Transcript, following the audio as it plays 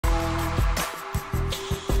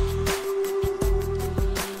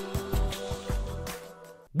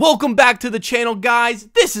Welcome back to the channel, guys.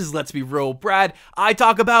 This is Let's Be Real Brad. I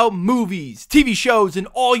talk about movies, TV shows, and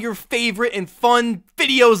all your favorite and fun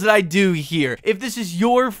videos that I do here. If this is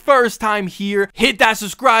your first time here, hit that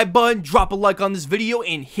subscribe button, drop a like on this video,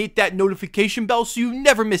 and hit that notification bell so you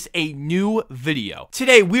never miss a new video.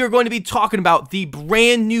 Today, we are going to be talking about the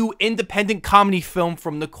brand new independent comedy film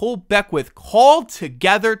from Nikole Beckwith called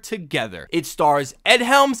Together. It stars Ed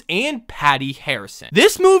Helms and Patti Harrison.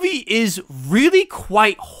 This movie is really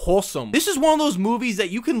quite wholesome. This is one of those movies that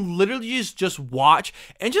you can literally just watch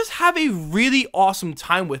and just have a really awesome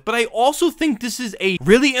time with. But I also think this is a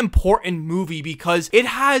really important movie because it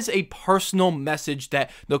has a personal message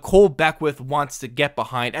that Nikole Beckwith wants to get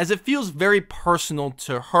behind, as it feels very personal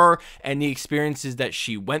to her and the experiences that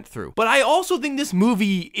she went through. But I also think this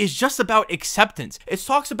movie is just about acceptance. It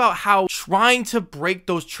talks about how trying to break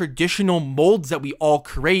those traditional molds that we all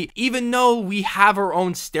create, even though we have our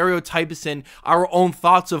own stereotypes and our own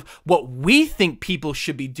thoughts of what we think people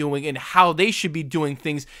should be doing and how they should be doing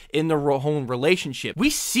things in their own relationship.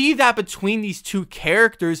 We see that between these two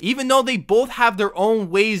characters, even though they both have their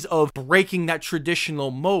own ways of breaking that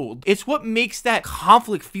traditional mold. It's what makes that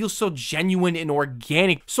conflict feel so genuine and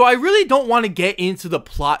organic. So I really don't want to get into the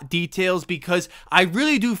plot details because I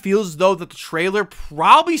really do feel as though that the trailer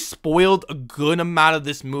probably spoiled a good amount of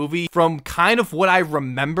this movie from kind of what I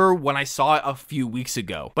remember when I saw it a few weeks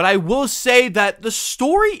ago. But I will say that the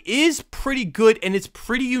story is pretty good and it's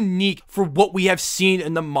pretty unique for what we have seen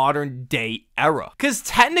in the modern day era. Because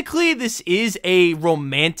technically this is a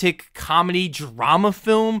romantic comedy drama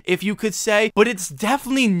film, if you could say, but it's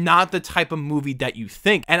definitely not the type of movie that you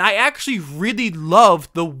think. And I actually really love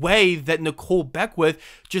the way that Nikole Beckwith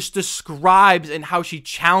just describes and how she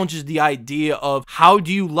challenges the idea of how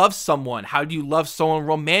do you love someone? How do you love someone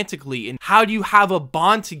romantically? And how do you have a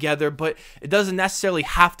bond together, but it doesn't necessarily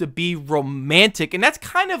have to be romantic? And that's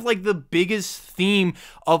kind of like the biggest theme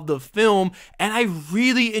of the film, and I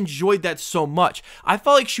really enjoyed that so much. I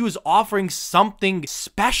felt like she was offering something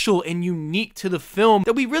special and unique to the film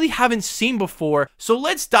that we really haven't seen before. So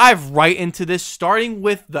let's dive right into this, starting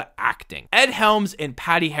with the acting. Ed Helms and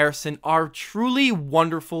Patti Harrison are truly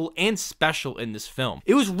wonderful and special in this film.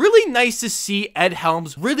 It was really nice to see Ed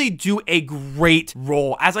Helms really do a great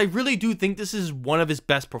role, as I really do think this is one of his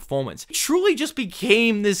best performances. He truly just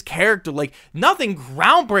became this character, like nothing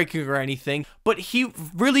groundbreaking or anything, but he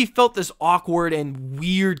really felt this awkward and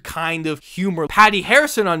weird kind of humor. Patti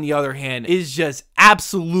Harrison, on the other hand, is just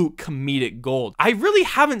absolute comedic gold. I really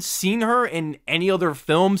haven't seen her in any other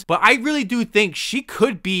films, but I really do think she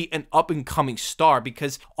could be an up-and-coming star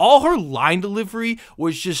because all her line delivery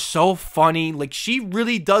was just so funny. Like, she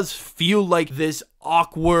really does feel like this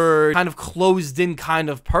awkward, kind of closed-in kind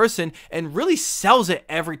of person and really sells it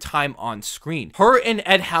every time on screen. Her and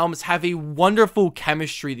Ed Helms have a wonderful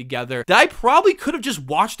chemistry together that I probably could have just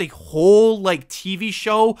watched a whole like TV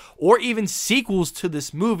show or even sequels to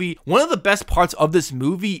this movie. One of the best parts of this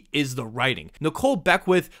movie is the writing. Nikole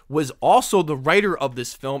Beckwith was also the writer of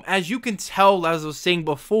this film. As you can tell, as I was saying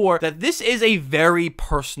before, that this is a very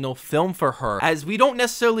personal film for her, as we don't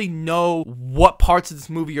necessarily know what parts of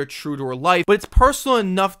this movie are true to her life, but it's personal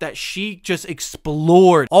enough that she just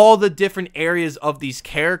explored all the different areas of these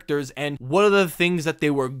characters and what are the things that they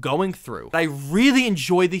were going through. I really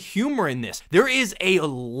enjoy the humor in this. There is a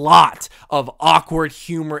lot of awkward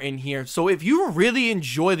humor in here. So if you really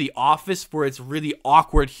enjoy The Office for its really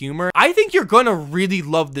awkward humor, I think you're gonna really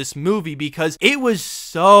love this movie because it was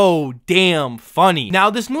so damn funny. Now,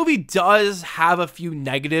 this movie does have a few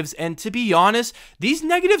negatives, and to be honest, these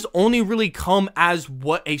negatives only really come as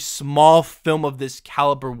what a small film of this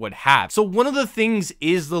caliber would have. So one of the things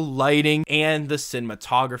is the lighting and the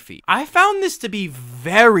cinematography. I found this to be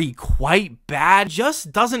quite bad.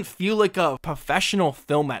 Just doesn't feel like a professional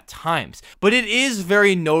film at times, but it is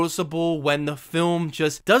very noticeable when the film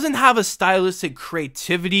just doesn't have a stylistic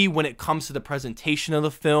creativity when it comes to the presentation of the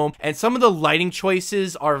film, and some of the lighting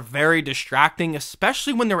choices are very distracting,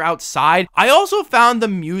 especially when they're outside. I also found the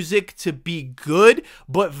music to be good,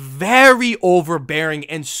 but very overbearing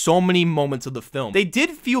in so many moments of the film. They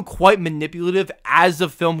did feel quite manipulative as the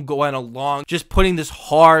film went along, just putting this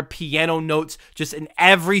hard piano notes just in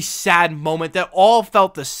every sad moment that all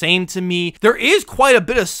felt the same to me. There is quite a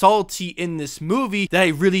bit of subtlety in this movie that I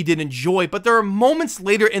really did enjoy, but there are moments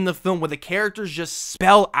later in the film where the characters just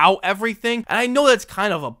spell out everything, and I know that's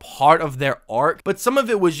kind of a part of their arc, but some of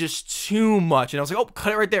it was just too much, and I was like, oh,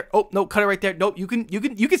 cut it right there. Oh, no, cut it right there. Nope, you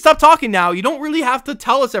can stop talking now. You don't really have to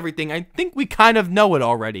tell us everything. I think we kind of know it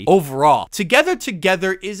already. Overall, Together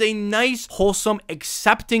Together is a nice, wholesome,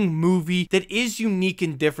 accepting movie that is unique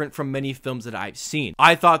and different from many films that I've seen.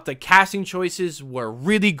 I thought the casting choices were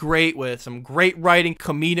really great with some great writing,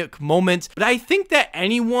 comedic moments, but I think that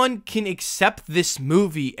anyone can accept this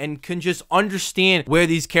movie and can just understand where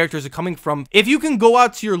these characters are coming from. If you can go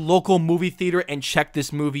out to your local movie theater and check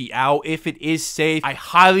this movie out, if it is safe, I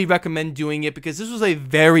highly recommend doing it because this was a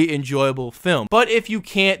very enjoyable film. But if you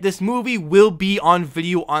can't, this movie will be on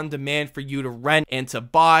video on demand for you to rent and to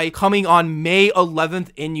buy, coming on May 11th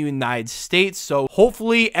in the United States, so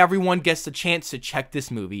hopefully everyone gets the chance to check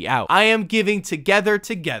this movie out. I am giving Together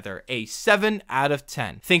a 7 out of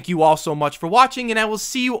 10. Thank you all so much for watching, and I will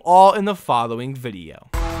see you all in the following video.